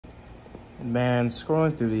Man,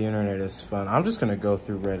 scrolling through the internet is fun. I'm just gonna go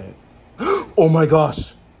through Reddit. Oh my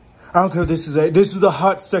gosh. I don't care if this is a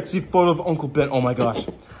hot, sexy photo of Uncle Ben. Oh my gosh.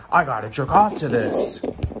 I gotta jerk off to this.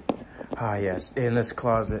 Ah, yes, in this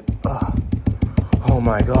closet. Oh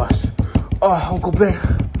my gosh. Uncle Ben.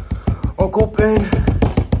 Uncle Ben.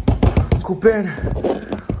 Uncle Ben.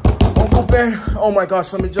 Uncle Ben. Oh my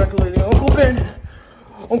gosh, I'm ejaculating. Uncle Ben.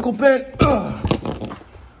 Uncle Ben.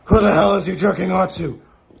 Who the hell is he jerking on to?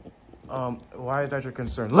 Why is that your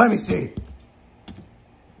concern? Let me see.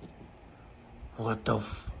 What the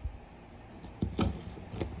f...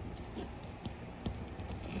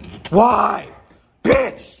 Why?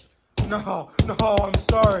 Bitch! No, I'm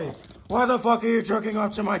sorry. Why the fuck are you jerking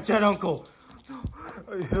off to my dead uncle?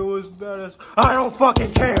 It was bad as... I don't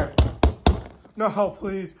fucking care! No,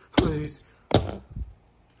 please.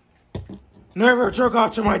 Never jerk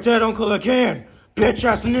off to my dead uncle again!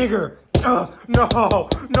 Bitch-ass nigger! No!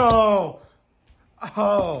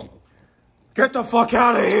 Oh. Get the fuck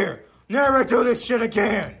out of here! Never do this shit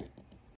again!